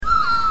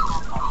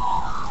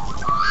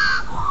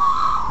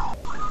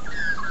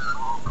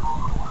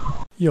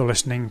You're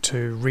listening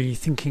to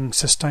Rethinking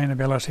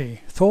Sustainability,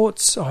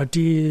 thoughts,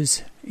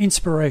 ideas,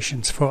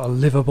 inspirations for a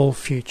livable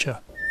future.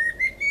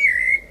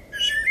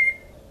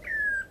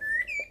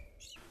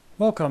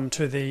 Welcome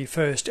to the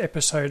first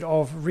episode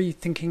of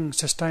Rethinking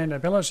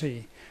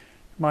Sustainability.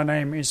 My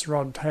name is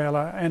Rod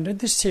Taylor, and in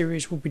this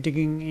series we'll be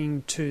digging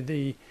into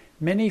the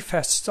many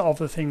facets of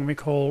the thing we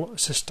call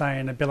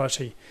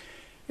sustainability.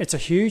 It's a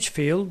huge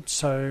field,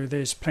 so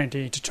there's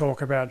plenty to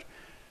talk about.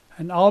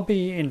 And I'll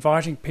be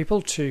inviting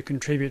people to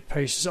contribute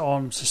pieces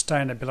on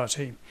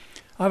sustainability.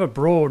 I have a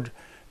broad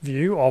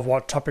view of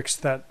what topics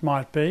that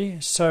might be,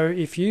 so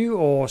if you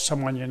or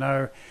someone you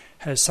know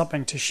has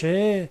something to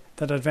share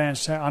that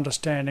advances our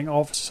understanding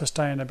of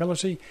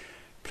sustainability,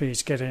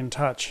 please get in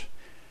touch.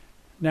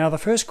 Now, the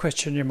first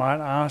question you might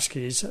ask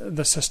is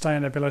the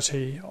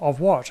sustainability of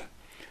what?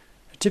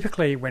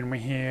 Typically, when we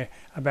hear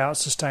about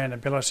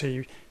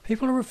sustainability,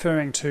 people are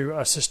referring to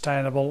a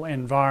sustainable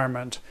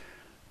environment.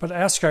 But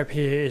our scope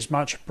here is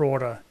much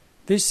broader.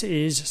 This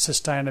is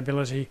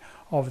sustainability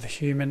of the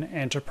human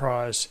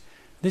enterprise.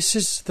 This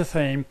is the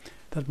theme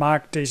that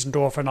Mark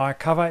Diesendorf and I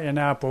cover in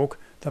our book,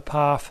 The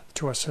Path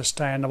to a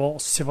Sustainable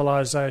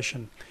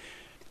Civilization.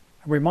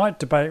 We might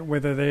debate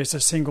whether there's a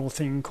single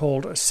thing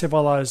called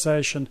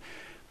civilization,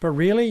 but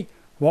really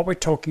what we're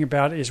talking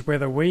about is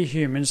whether we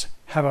humans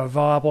have a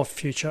viable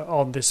future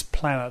on this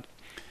planet.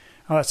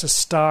 Now, that's a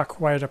stark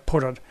way to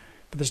put it.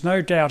 But there's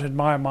no doubt in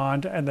my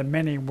mind and the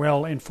many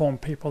well-informed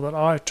people that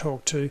I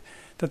talk to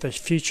that the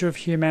future of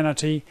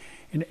humanity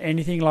in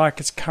anything like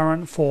its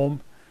current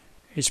form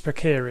is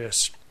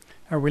precarious.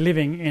 And we're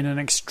living in an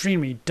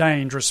extremely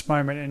dangerous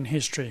moment in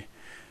history.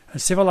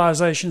 And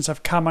civilizations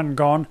have come and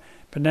gone,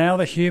 but now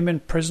the human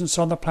presence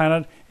on the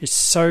planet is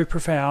so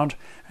profound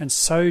and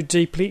so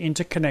deeply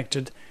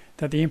interconnected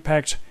that the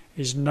impact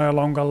is no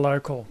longer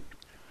local.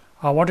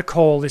 I want to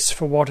call this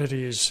for what it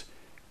is.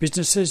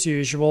 Business as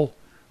usual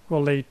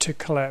will lead to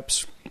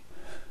collapse.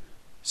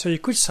 So you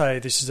could say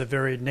this is a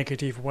very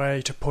negative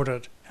way to put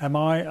it. Am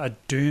I a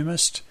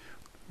doomist?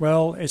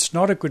 Well, it's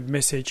not a good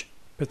message,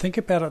 but think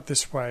about it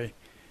this way.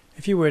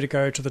 If you were to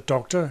go to the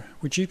doctor,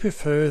 would you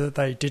prefer that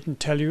they didn't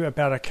tell you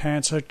about a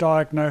cancer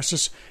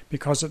diagnosis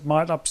because it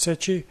might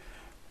upset you?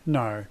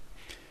 No.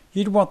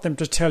 You'd want them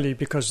to tell you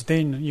because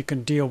then you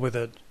can deal with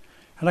it.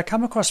 And I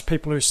come across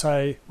people who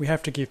say we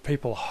have to give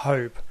people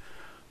hope.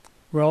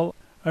 Well,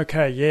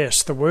 okay,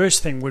 yes, the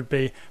worst thing would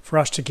be for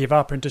us to give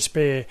up and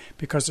despair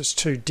because it's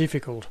too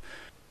difficult.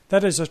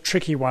 That is a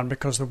tricky one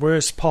because the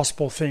worst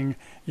possible thing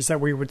is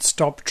that we would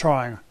stop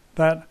trying.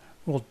 That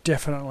will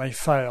definitely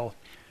fail.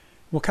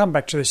 We'll come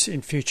back to this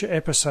in future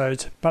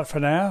episodes, but for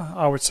now,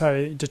 I would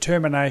say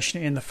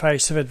determination in the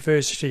face of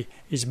adversity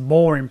is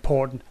more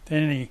important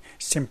than any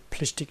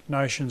simplistic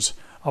notions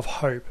of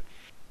hope.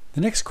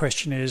 The next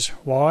question is,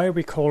 why are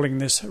we calling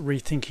this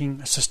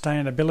rethinking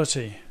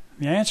sustainability?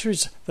 The answer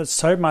is that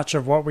so much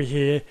of what we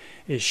hear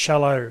is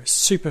shallow,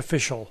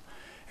 superficial.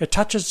 It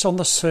touches on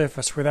the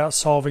surface without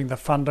solving the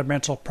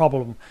fundamental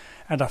problem,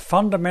 and a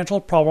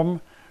fundamental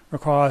problem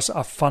requires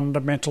a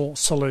fundamental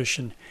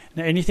solution.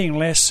 Now, anything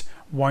less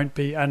won't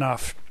be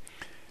enough.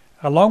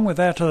 Along with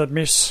that are the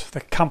myths,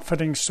 the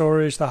comforting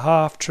stories, the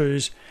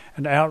half-truths,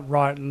 and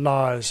outright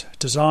lies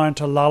designed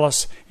to lull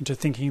us into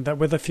thinking that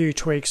with a few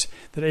tweaks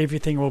that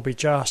everything will be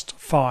just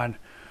fine.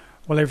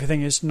 Well,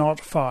 everything is not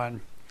fine.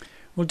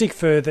 We'll dig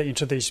further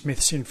into these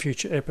myths in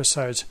future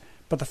episodes,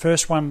 but the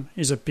first one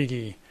is a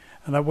biggie,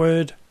 and the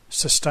word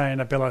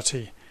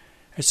sustainability.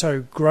 It's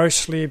so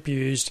grossly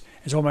abused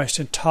it's almost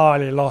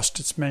entirely lost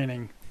its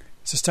meaning.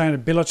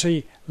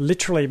 Sustainability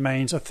literally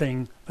means a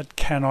thing that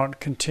cannot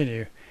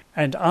continue,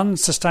 and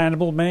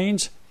unsustainable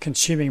means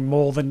consuming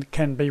more than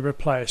can be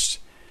replaced.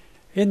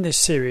 In this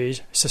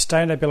series,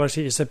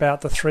 sustainability is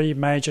about the three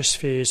major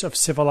spheres of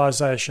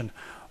civilization,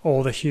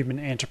 or the human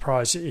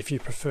enterprise if you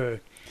prefer.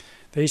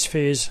 These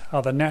spheres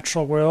are the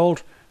natural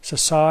world,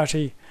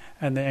 society,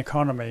 and the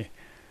economy.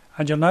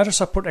 And you'll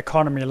notice I put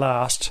economy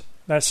last.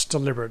 That's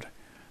deliberate.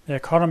 The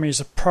economy is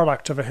a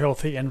product of a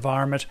healthy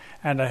environment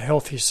and a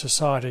healthy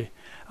society.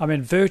 I'm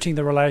inverting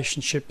the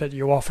relationship that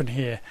you often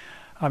hear.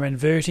 I'm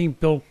inverting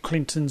Bill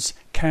Clinton's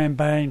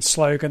campaign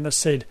slogan that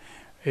said,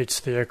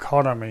 "It's the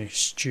economy,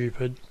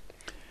 stupid."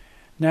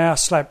 Now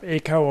slap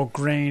eco or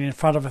green in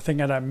front of a thing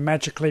and it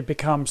magically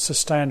becomes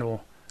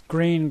sustainable.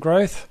 Green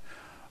growth?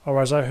 Or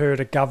as I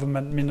heard a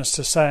government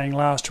minister saying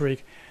last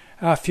week,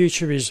 our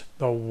future is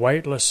the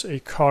weightless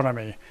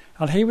economy.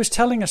 And he was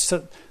telling us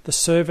that the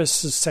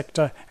services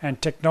sector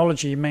and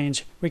technology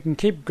means we can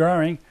keep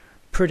growing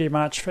pretty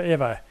much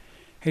forever.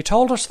 He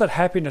told us that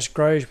happiness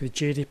grows with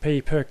GDP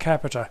per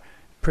capita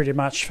pretty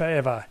much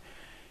forever.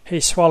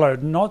 He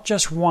swallowed not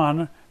just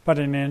one, but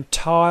an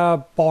entire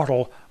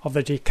bottle of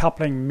the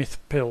decoupling myth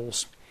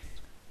pills.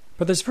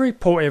 But there's very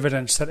poor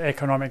evidence that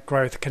economic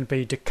growth can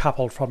be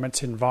decoupled from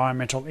its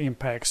environmental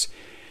impacts.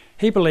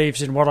 He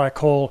believes in what I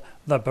call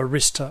the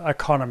barista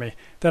economy,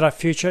 that our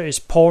future is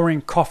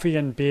pouring coffee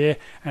and beer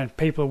and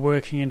people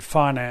working in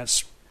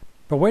finance.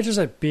 But where does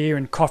that beer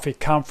and coffee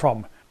come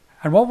from?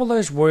 And what will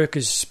those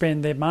workers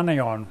spend their money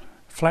on?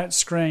 flat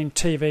screen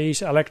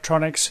TVs,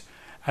 electronics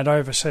and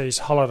overseas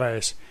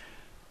holidays.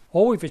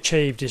 All we've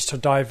achieved is to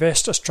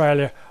divest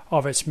Australia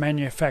of its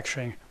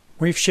manufacturing.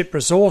 We've shipped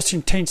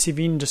resource-intensive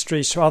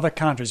industries to other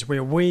countries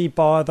where we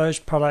buy those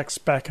products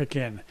back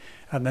again,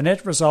 and the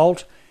net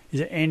result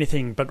is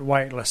anything but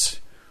weightless.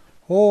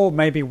 Or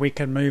maybe we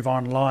can move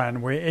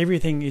online where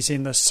everything is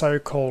in the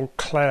so-called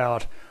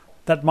cloud.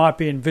 That might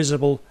be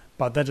invisible,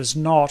 but that is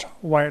not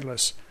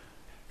weightless.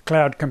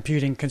 Cloud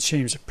computing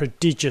consumes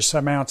prodigious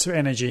amounts of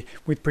energy,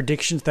 with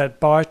predictions that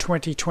by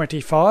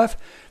 2025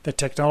 the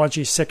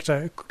technology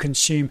sector could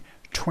consume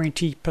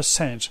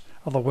 20%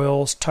 of the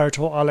world's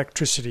total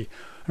electricity.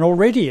 And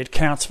already it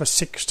counts for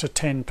 6 to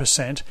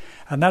 10%,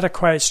 and that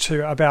equates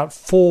to about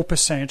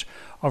 4%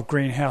 of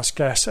greenhouse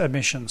gas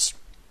emissions.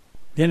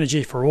 The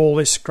energy for all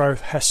this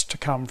growth has to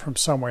come from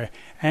somewhere,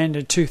 and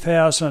in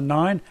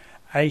 2009,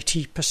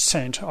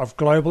 80% of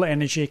global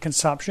energy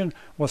consumption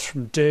was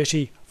from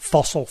dirty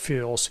fossil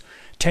fuels.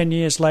 10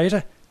 years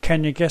later,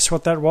 can you guess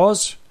what that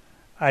was?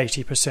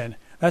 80%.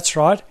 That's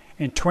right,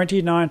 in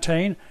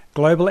 2019,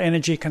 global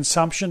energy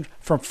consumption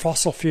from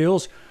fossil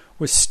fuels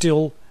was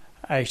still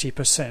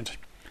 80%.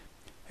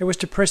 It was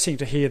depressing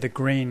to hear the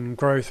green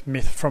growth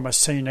myth from a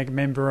senior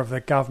member of the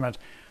government.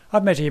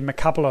 I've met him a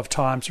couple of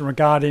times and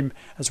regard him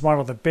as one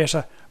of the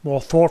better,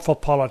 more thoughtful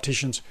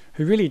politicians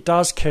who really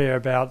does care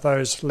about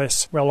those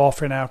less well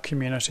off in our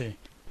community.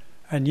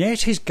 And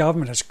yet his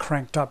government has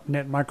cranked up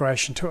net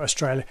migration to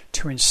Australia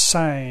to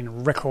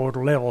insane record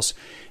levels.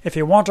 If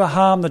you want to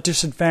harm the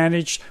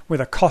disadvantaged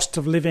with a cost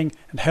of living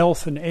and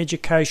health and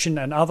education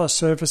and other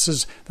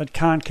services that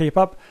can't keep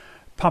up,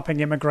 pumping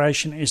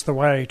immigration is the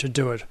way to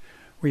do it.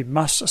 We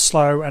must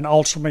slow and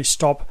ultimately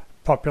stop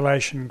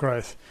population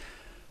growth.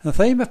 The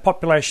theme of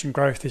population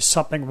growth is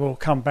something we'll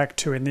come back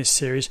to in this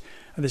series,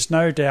 and there's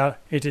no doubt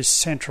it is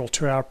central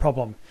to our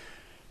problem.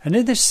 And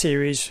in this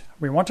series,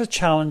 we want to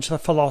challenge the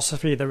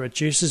philosophy that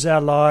reduces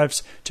our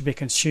lives to be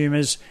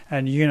consumers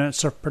and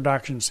units of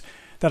productions,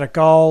 that a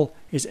goal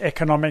is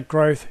economic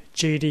growth,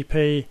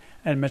 GDP,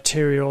 and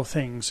material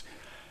things.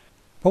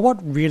 But what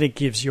really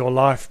gives your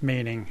life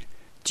meaning?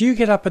 Do you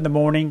get up in the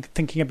morning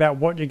thinking about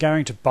what you're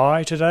going to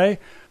buy today?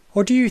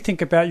 Or do you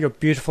think about your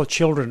beautiful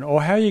children,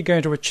 or how you're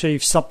going to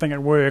achieve something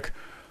at work,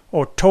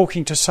 or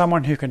talking to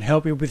someone who can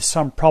help you with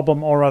some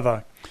problem or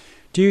other?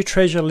 Do you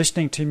treasure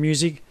listening to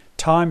music,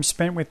 time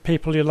spent with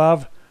people you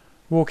love,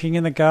 walking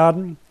in the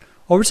garden?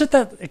 Or is it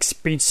that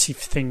expensive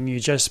thing you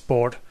just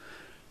bought?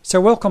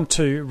 So welcome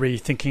to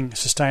Rethinking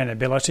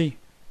Sustainability.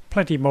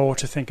 Plenty more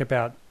to think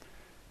about.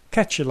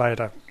 Catch you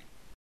later.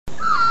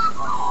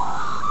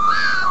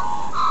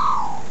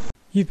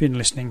 You've been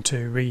listening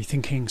to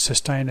Rethinking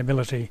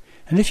Sustainability,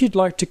 and if you'd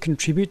like to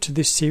contribute to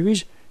this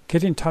series,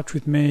 get in touch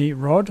with me,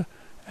 Rod,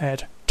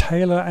 at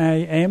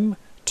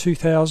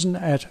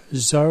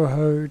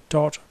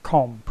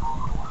tayloram2000@zoho.com.